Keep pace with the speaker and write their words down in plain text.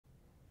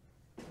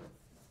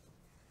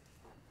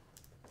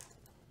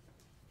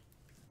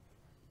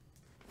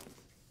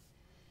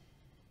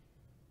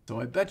So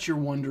I bet you're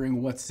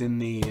wondering what's in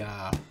the,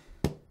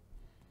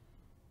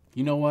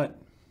 you know what?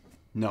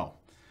 No,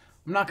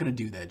 I'm not gonna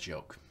do that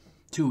joke.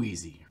 Too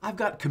easy. I've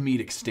got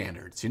comedic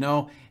standards, you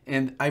know,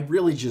 and I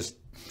really just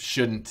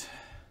shouldn't.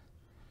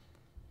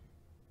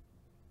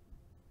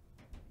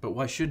 But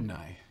why shouldn't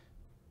I?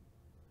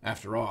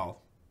 After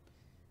all,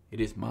 it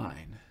is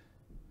mine.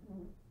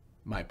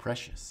 My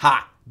precious.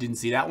 Ha! Didn't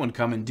see that one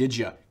coming, did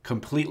ya?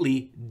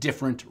 Completely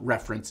different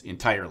reference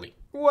entirely.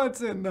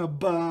 What's in the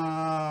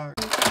box?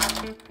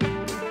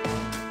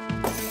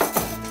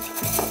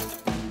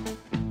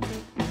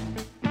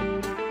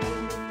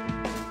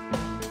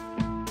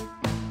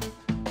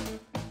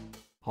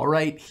 All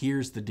right,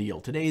 here's the deal.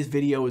 Today's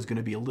video is going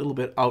to be a little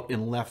bit out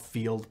in left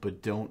field,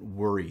 but don't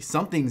worry.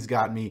 Something's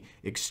got me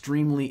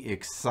extremely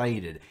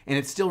excited, and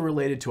it's still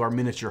related to our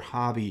miniature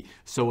hobby.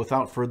 So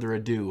without further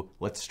ado,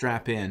 let's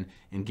strap in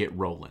and get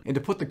rolling. And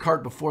to put the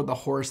cart before the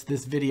horse,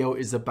 this video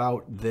is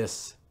about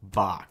this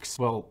box.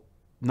 Well,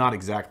 not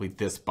exactly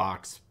this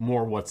box,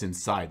 more what's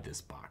inside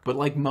this box. But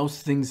like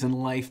most things in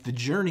life, the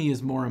journey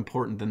is more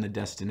important than the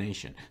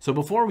destination. So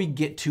before we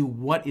get to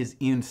what is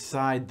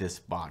inside this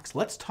box,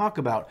 let's talk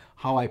about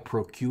how I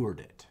procured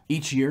it.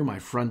 Each year, my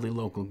friendly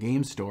local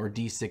game store,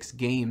 D6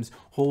 Games,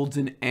 holds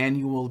an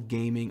annual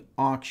gaming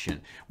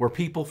auction where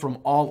people from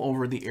all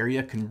over the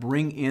area can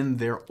bring in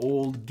their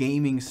old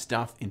gaming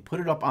stuff and put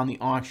it up on the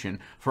auction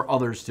for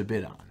others to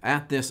bid on.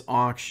 At this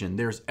auction,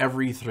 there's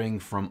everything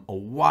from a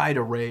wide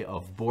array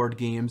of board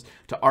games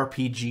to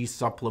RPG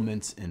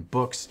supplements and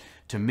books,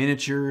 to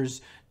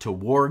miniatures, to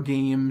war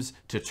games,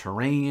 to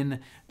terrain,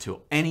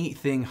 to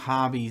anything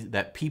hobby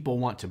that people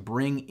want to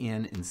bring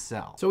in and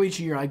sell. So each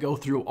year I go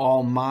through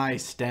all my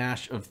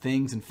stash of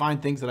things and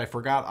find things that I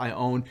forgot I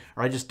own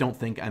or I just don't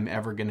think I'm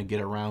ever gonna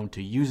get around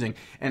to using,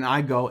 and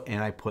I go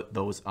and I put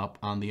those up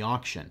on the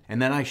auction.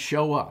 And then I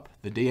show up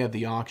the day of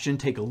the auction,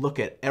 take a look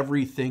at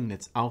everything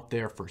that's out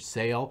there for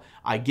sale.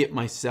 I get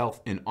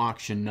myself an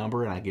auction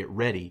number and I get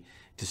ready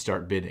to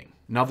start bidding.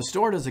 Now the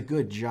store does a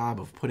good job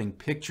of putting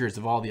pictures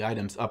of all the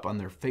items up on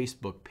their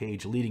Facebook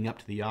page leading up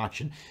to the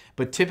auction,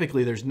 but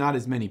typically there's not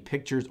as many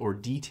pictures or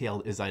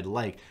detailed as I'd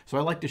like, so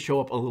I like to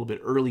show up a little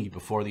bit early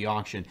before the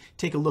auction,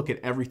 take a look at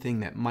everything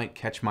that might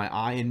catch my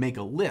eye, and make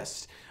a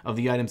list of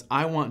the items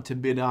I want to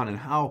bid on and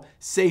how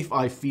safe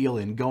I feel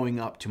in going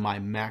up to my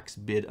max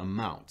bid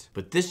amount.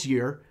 But this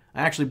year,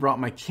 I actually brought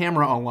my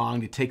camera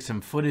along to take some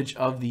footage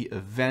of the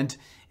event,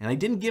 and I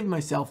didn't give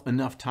myself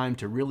enough time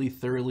to really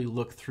thoroughly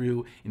look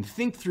through and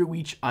think through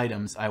each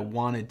items I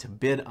wanted to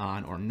bid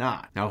on or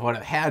not. Now, if I'd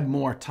have had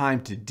more time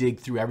to dig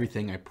through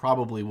everything, I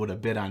probably would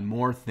have bid on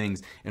more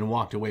things and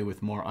walked away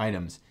with more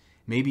items.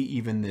 Maybe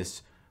even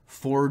this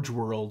Forge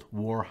World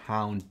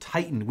Warhound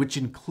Titan, which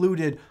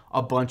included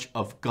a bunch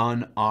of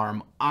gun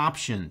arm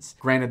options.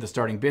 Granted, the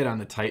starting bid on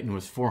the Titan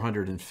was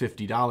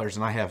 $450,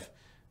 and I have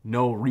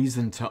no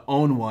reason to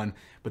own one,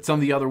 but some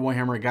of the other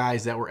Warhammer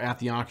guys that were at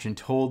the auction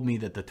told me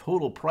that the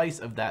total price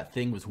of that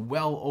thing was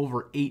well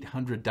over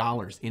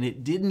 $800, and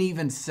it didn't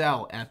even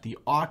sell at the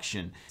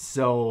auction.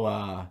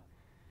 So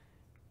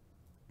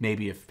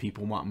maybe if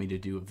people want me to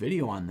do a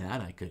video on that,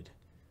 I could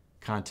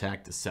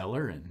contact the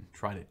seller and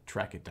try to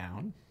track it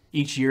down.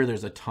 Each year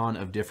there's a ton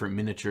of different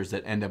miniatures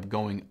that end up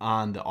going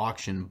on the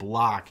auction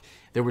block.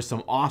 There were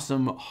some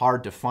awesome,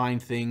 hard to find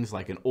things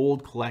like an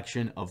old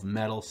collection of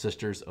metal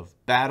Sisters of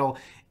Battle,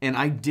 and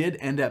I did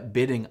end up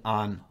bidding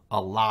on a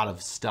lot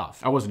of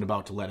stuff. I wasn't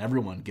about to let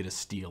everyone get a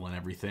steal and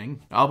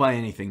everything. I'll buy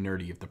anything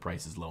nerdy if the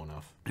price is low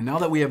enough. And now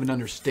that we have an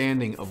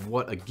understanding of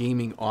what a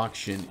gaming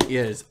auction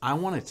is, I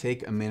want to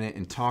take a minute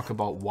and talk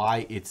about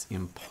why it's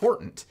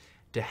important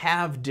to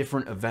have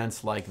different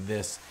events like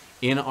this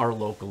in our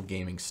local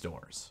gaming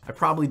stores. I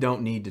probably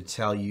don't need to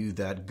tell you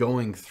that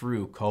going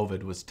through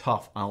COVID was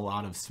tough on a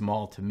lot of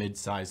small to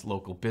mid-sized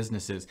local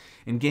businesses,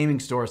 and gaming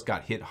stores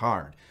got hit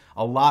hard.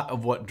 A lot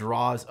of what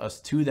draws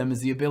us to them is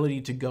the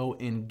ability to go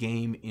and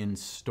game in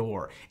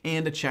store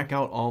and to check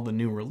out all the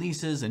new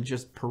releases and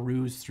just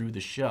peruse through the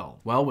shelf.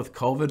 Well, with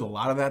COVID, a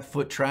lot of that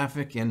foot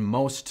traffic and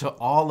most to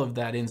all of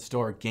that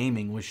in-store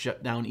gaming was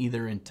shut down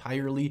either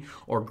entirely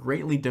or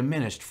greatly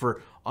diminished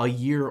for a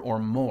year or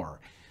more.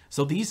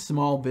 So these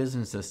small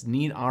businesses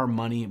need our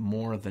money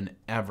more than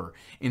ever.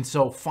 And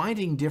so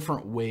finding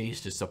different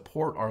ways to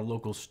support our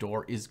local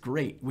store is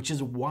great, which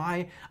is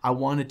why I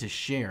wanted to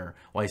share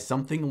why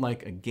something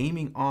like a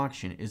gaming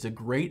auction is a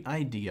great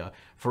idea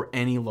for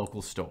any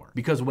local store.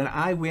 Because when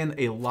I win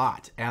a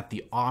lot at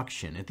the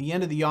auction, at the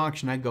end of the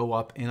auction, I go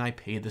up and I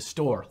pay the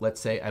store.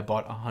 Let's say I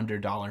bought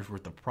 $100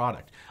 worth of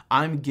product.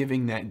 I'm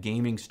giving that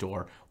gaming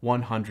store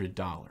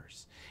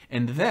 $100.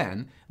 And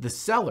then the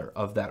seller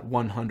of that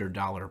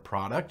 $100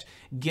 product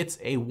gets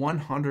a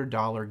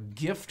 $100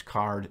 gift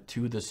card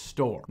to the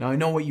store. Now I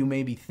know what you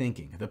may be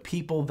thinking. The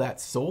people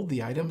that sold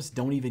the items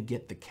don't even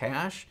get the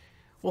cash.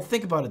 Well,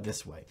 think about it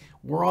this way.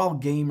 We're all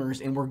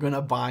gamers and we're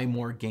gonna buy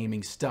more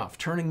gaming stuff.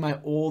 Turning my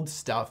old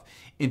stuff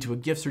into a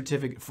gift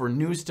certificate for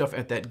new stuff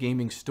at that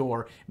gaming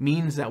store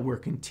means that we're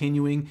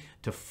continuing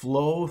to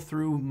flow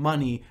through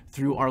money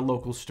through our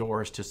local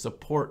stores to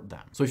support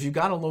them. So if you've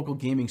got a local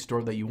gaming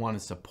store that you want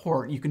to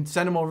support, you can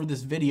send them over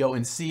this video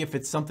and see if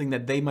it's something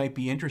that they might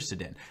be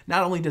interested in.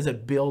 Not only does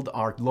it build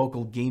our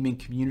local gaming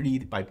community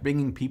by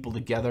bringing people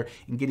together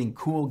and getting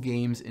cool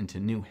games into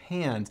new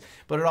hands,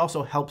 but it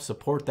also helps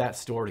support that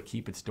store to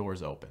keep its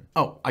doors open.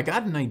 Oh, I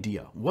got an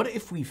idea. What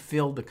if we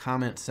filled the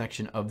comment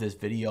section of this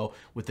video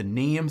with the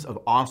names of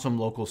awesome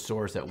local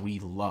stores that we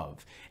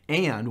love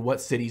and what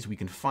cities we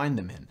can find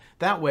them in?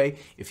 That way,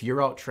 if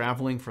you're out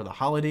traveling for the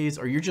holidays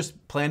or you're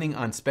just planning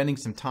on spending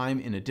some time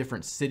in a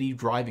different city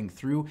driving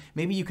through,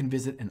 maybe you can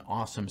visit an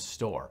awesome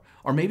store.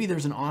 Or maybe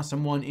there's an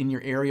awesome one in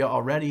your area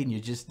already and you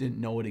just didn't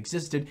know it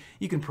existed.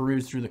 You can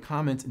peruse through the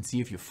comments and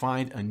see if you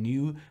find a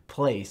new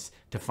place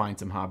to find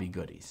some hobby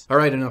goodies. All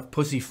right, enough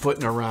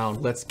pussyfooting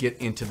around. Let's get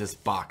into this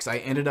box. I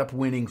ended up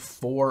winning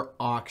 4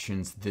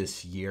 auctions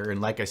this year.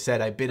 And like I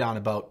said, I bid on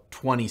about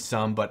 20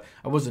 some, but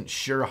I wasn't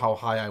sure how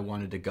high I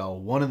wanted to go.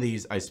 One of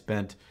these I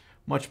spent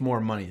much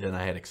more money than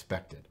I had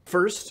expected.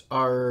 First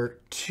are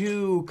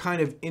 2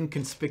 kind of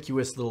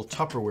inconspicuous little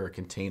Tupperware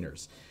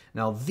containers.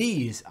 Now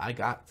these I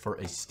got for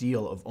a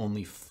steal of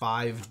only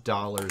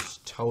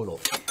 $5 total.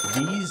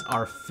 These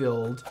are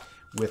filled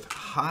with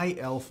high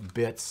elf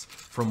bits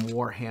from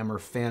Warhammer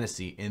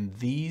Fantasy, and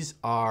these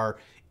are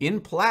in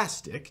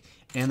plastic,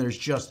 and there's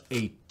just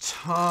a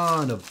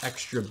ton of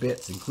extra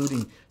bits,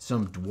 including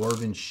some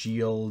dwarven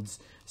shields,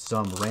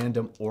 some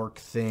random orc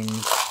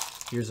things.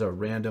 Here's a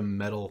random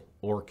metal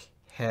orc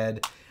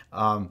head.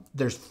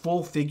 There's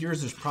full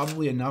figures. There's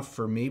probably enough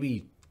for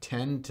maybe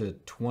 10 to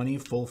 20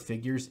 full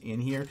figures in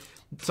here.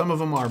 Some of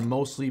them are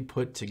mostly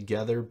put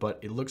together, but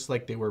it looks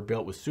like they were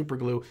built with super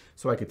glue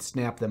so I could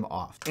snap them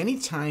off.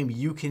 Anytime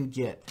you can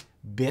get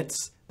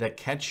bits that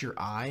catch your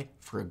eye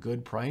for a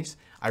good price,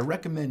 I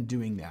recommend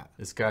doing that.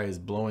 This guy is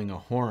blowing a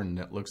horn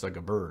that looks like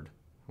a bird.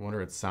 I wonder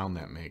what sound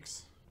that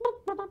makes.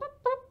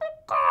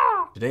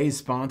 Today's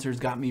sponsors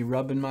got me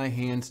rubbing my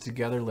hands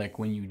together like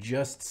when you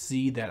just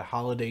see that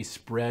holiday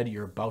spread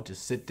you're about to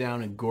sit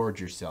down and gorge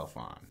yourself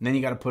on. And then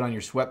you got to put on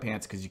your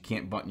sweatpants because you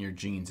can't button your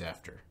jeans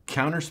after.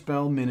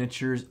 Counterspell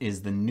Miniatures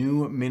is the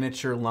new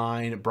miniature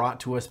line brought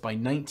to us by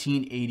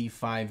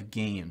 1985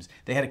 Games.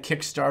 They had a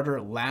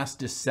Kickstarter last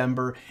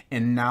December,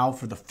 and now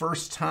for the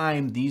first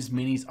time, these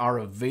minis are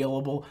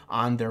available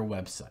on their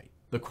website.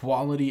 The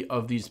quality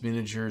of these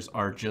miniatures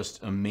are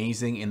just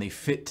amazing and they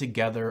fit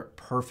together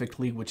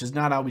perfectly, which is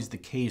not always the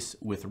case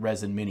with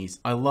resin minis.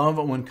 I love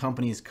when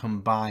companies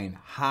combine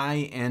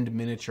high-end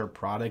miniature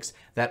products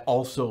that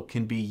also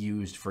can be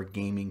used for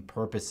gaming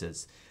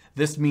purposes.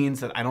 This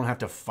means that I don't have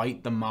to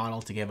fight the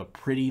model to have a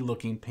pretty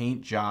looking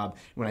paint job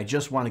when I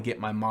just want to get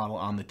my model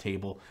on the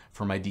table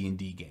for my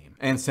D&D game.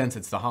 And since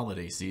it's the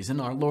holiday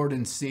season, our Lord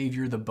and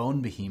Savior, the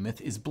Bone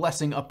Behemoth, is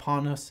blessing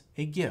upon us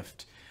a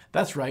gift.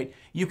 That's right,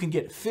 you can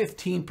get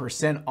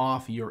 15%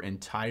 off your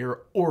entire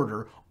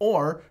order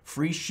or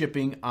free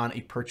shipping on a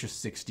purchase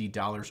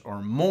 $60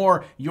 or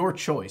more, your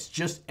choice.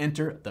 Just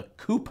enter the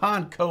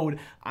coupon code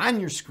on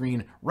your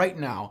screen right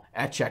now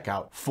at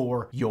checkout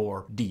for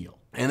your deal.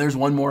 And there's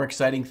one more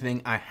exciting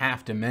thing I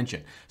have to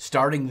mention.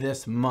 Starting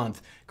this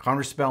month,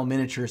 Counterspell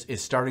Miniatures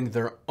is starting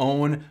their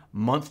own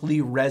monthly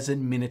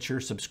resin miniature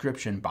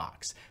subscription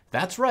box.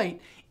 That's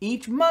right,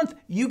 each month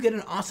you get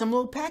an awesome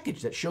little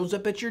package that shows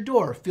up at your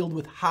door filled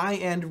with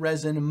high-end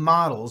resin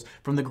models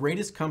from the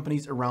greatest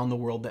companies around the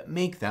world that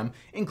make them,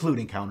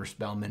 including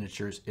Counterspell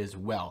Miniatures as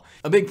well.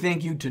 A big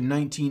thank you to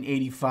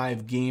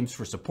 1985 Games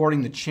for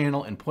supporting the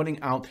channel and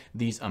putting out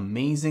these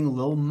amazing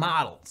little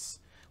models.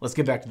 Let's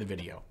get back to the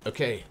video.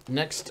 Okay,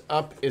 next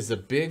up is a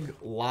big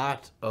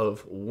lot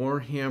of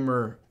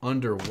Warhammer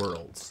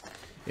Underworlds.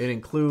 It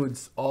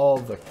includes all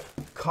the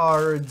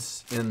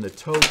cards and the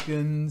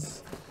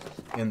tokens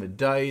and the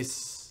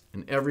dice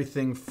and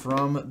everything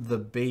from the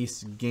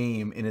base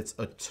game, and it's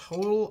a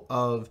total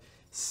of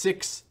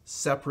 6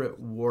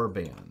 separate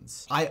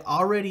warbands. I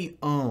already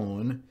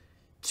own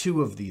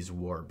 2 of these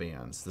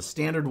warbands, the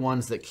standard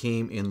ones that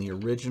came in the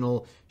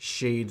original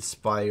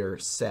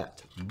Shadespire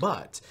set,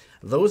 but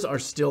those are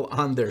still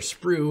on their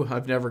sprue.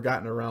 I've never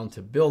gotten around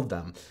to build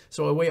them.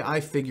 So a way I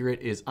figure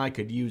it is I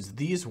could use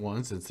these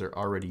ones since they're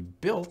already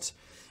built,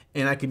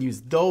 and I could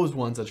use those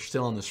ones that are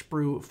still on the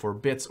sprue for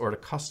bits or to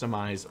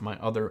customize my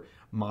other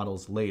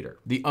models later.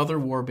 The other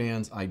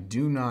warbands I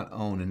do not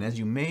own, and as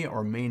you may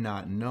or may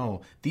not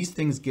know, these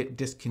things get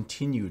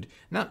discontinued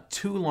not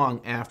too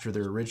long after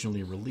they're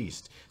originally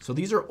released. So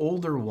these are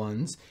older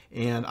ones,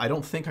 and I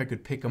don't think I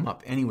could pick them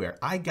up anywhere.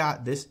 I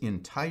got this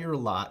entire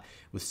lot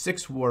with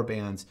 6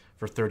 warbands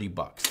for 30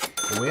 bucks.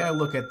 The way I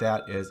look at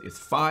that is it's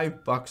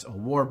 $5 a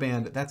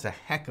warband. That's a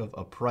heck of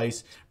a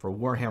price for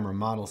Warhammer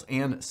models,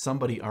 and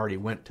somebody already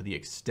went to the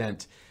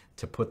extent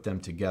to put them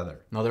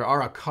together. Now there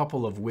are a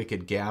couple of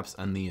wicked gaps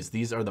on these.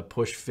 These are the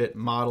push fit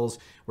models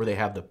where they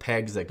have the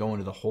pegs that go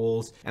into the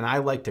holes, and I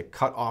like to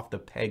cut off the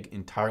peg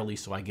entirely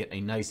so I get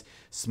a nice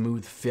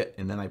smooth fit,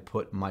 and then I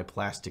put my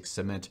plastic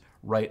cement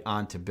right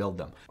on to build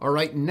them. All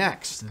right,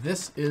 next,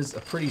 this is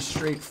a pretty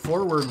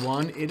straightforward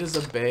one. It is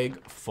a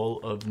bag full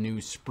of new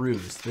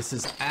sprues. This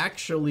is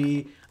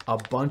actually a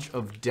bunch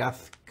of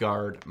Death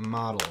Guard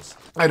models.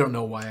 I don't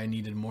know why I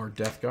needed more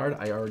Death Guard.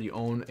 I already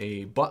own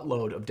a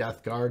buttload of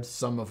Death Guard,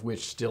 some of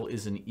which still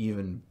isn't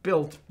even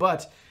built,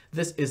 but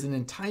this is an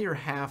entire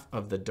half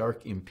of the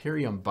Dark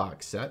Imperium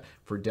box set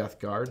for Death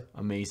Guard.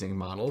 Amazing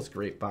models,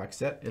 great box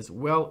set, as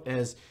well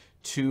as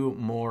 2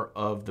 more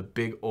of the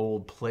big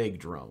old plague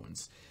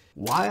drones.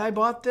 Why I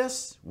bought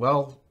this?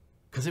 Well,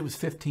 because it was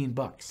 15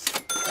 bucks.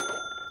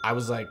 I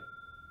was like,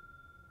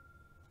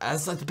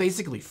 that's like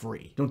basically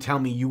free. Don't tell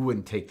me you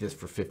wouldn't take this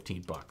for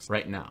 15 bucks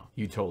right now.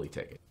 You totally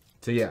take it.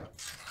 So yeah,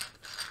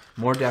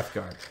 more Death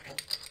Guard.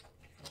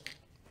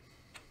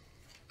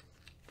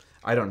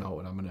 I don't know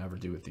what I'm gonna ever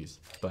do with these,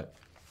 but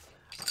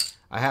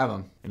I have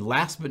them. And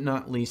last but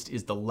not least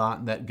is the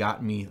lot that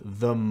got me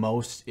the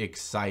most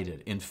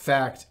excited. In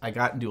fact, I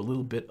got into a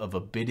little bit of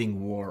a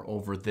bidding war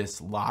over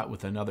this lot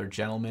with another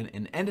gentleman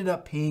and ended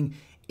up paying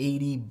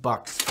 80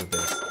 bucks for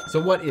this.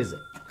 So what is it?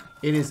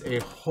 It is a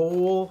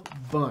whole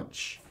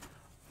bunch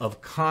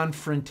of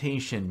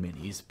confrontation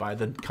minis by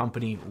the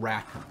company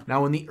Rackham.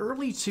 Now in the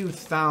early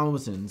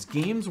 2000s,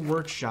 Games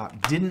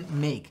Workshop didn't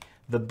make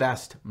the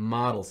best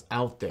models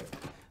out there.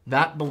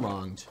 That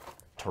belonged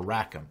to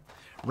Rackham.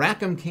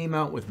 Rackham came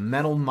out with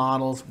metal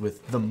models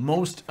with the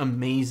most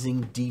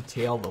amazing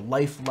detail, the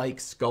lifelike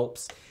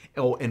sculpts.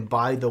 Oh, and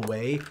by the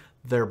way,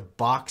 their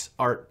box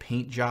art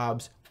paint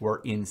jobs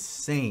were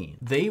insane.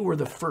 They were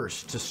the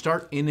first to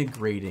start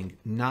integrating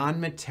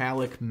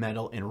non-metallic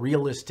metal and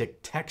realistic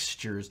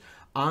textures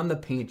on the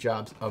paint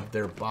jobs of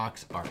their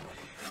box art.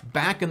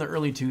 Back in the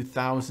early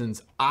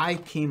 2000s, I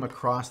came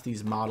across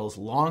these models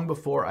long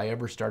before I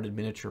ever started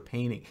miniature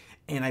painting,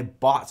 and I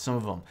bought some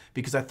of them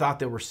because I thought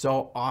they were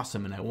so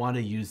awesome and I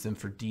wanted to use them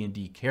for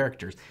D&D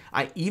characters.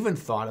 I even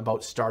thought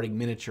about starting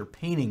miniature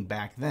painting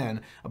back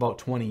then, about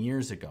 20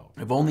 years ago.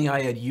 If only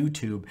I had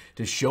YouTube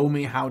to show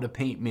me how to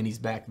paint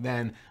minis back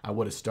then, I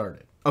would have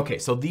started. Okay,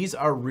 so these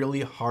are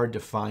really hard to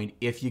find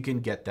if you can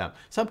get them.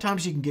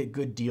 Sometimes you can get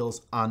good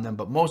deals on them,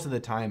 but most of the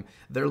time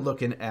they're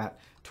looking at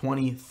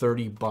 20,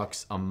 30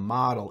 bucks a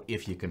model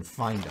if you can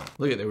find them.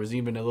 Look at, there was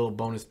even a little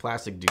bonus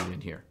plastic dude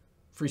in here.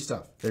 Free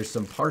stuff. There's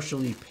some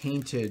partially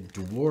painted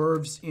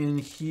dwarves in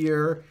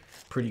here.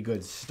 Pretty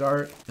good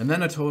start. And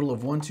then a total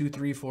of 1, 2,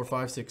 3, 4,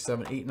 5, 6,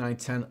 7, 8, 9,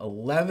 10,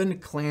 11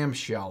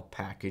 clamshell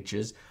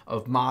packages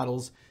of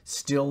models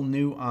still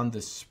new on the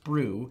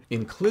sprue,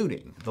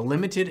 including the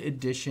limited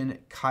edition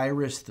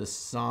Kyrus the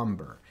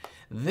Somber.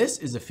 This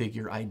is a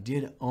figure I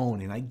did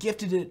own, and I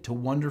gifted it to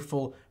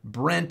wonderful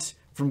Brent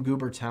from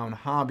Goobertown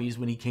Hobbies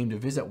when he came to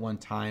visit one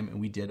time, and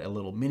we did a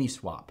little mini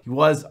swap. He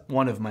was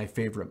one of my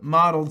favorite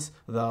models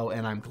though,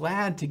 and I'm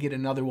glad to get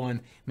another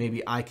one.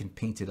 Maybe I can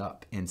paint it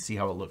up and see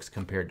how it looks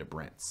compared to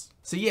Brent's.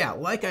 So yeah,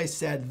 like I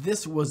said,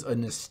 this was a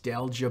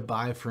nostalgia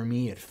buy for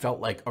me. It felt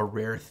like a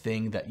rare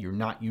thing that you're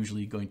not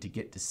usually going to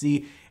get to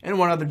see. And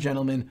one other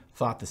gentleman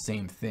thought the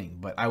same thing,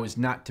 but I was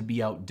not to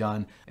be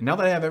outdone. And now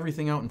that I have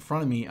everything out in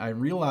front of me, I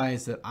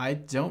realize that I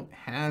don't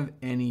have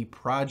any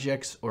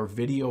projects or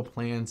video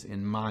plans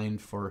in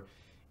mind for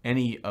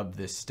any of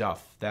this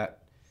stuff.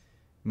 That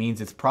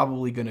means it's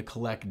probably going to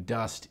collect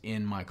dust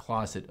in my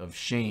closet of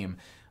shame,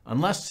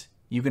 unless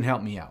you can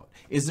help me out.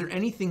 Is there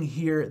anything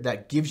here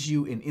that gives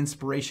you an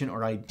inspiration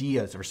or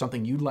ideas or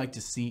something you'd like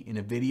to see in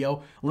a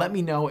video? Let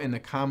me know in the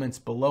comments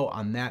below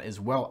on that as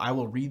well. I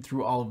will read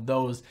through all of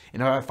those,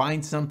 and if I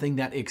find something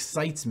that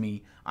excites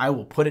me, I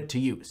will put it to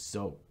use.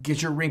 So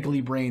get your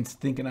wrinkly brains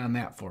thinking on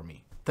that for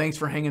me. Thanks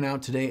for hanging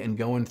out today and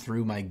going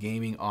through my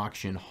gaming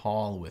auction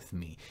haul with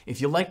me.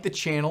 If you like the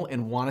channel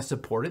and want to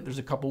support it, there's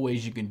a couple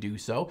ways you can do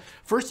so.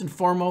 First and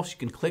foremost, you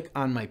can click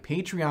on my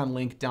Patreon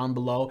link down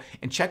below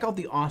and check out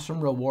the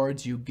awesome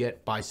rewards you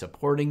get by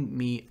supporting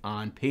me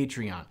on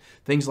Patreon.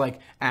 Things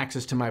like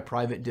access to my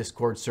private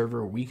Discord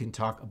server where we can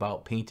talk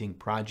about painting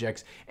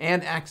projects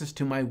and access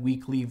to my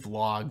weekly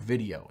vlog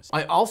videos.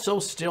 I also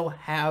still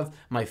have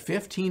my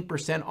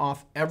 15%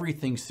 off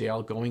everything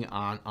sale going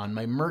on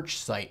my merch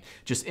site.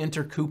 Just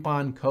enter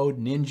coupon code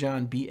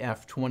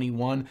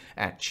NinjonBF21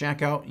 at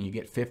checkout and you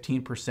get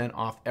 15%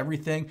 off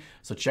everything.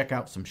 So check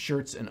out some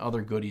shirts and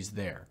other goodies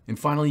there. And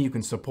finally, you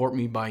can support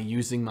me by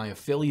using my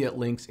affiliate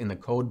links in the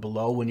code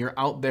below when you're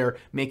out there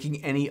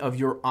making any of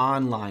your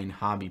online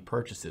hobby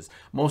purchases.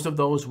 Most of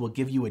those will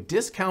give you a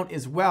discount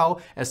as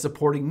well as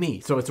supporting me.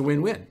 So it's a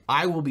win-win.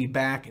 I will be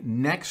back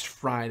next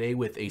Friday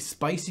with a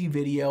spicy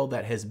video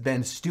that has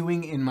been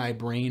stewing in my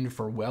brain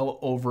for well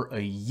over a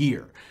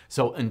year.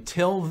 So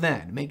until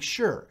then, make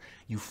sure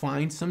you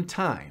find some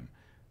time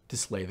to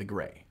slay the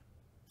gray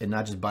and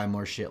not just buy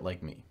more shit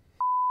like me,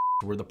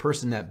 where the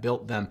person that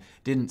built them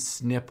didn't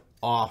snip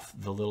off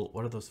the little,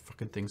 what are those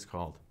fucking things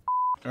called?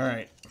 All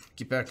right,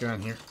 get back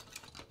on here.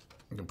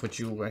 I'm gonna put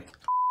you away.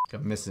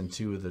 I'm missing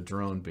 2 of the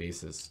drone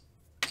bases.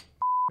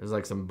 There's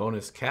like some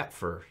bonus cat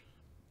fur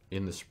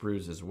in the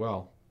sprues as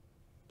well.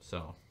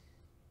 So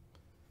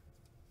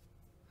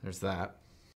there's that.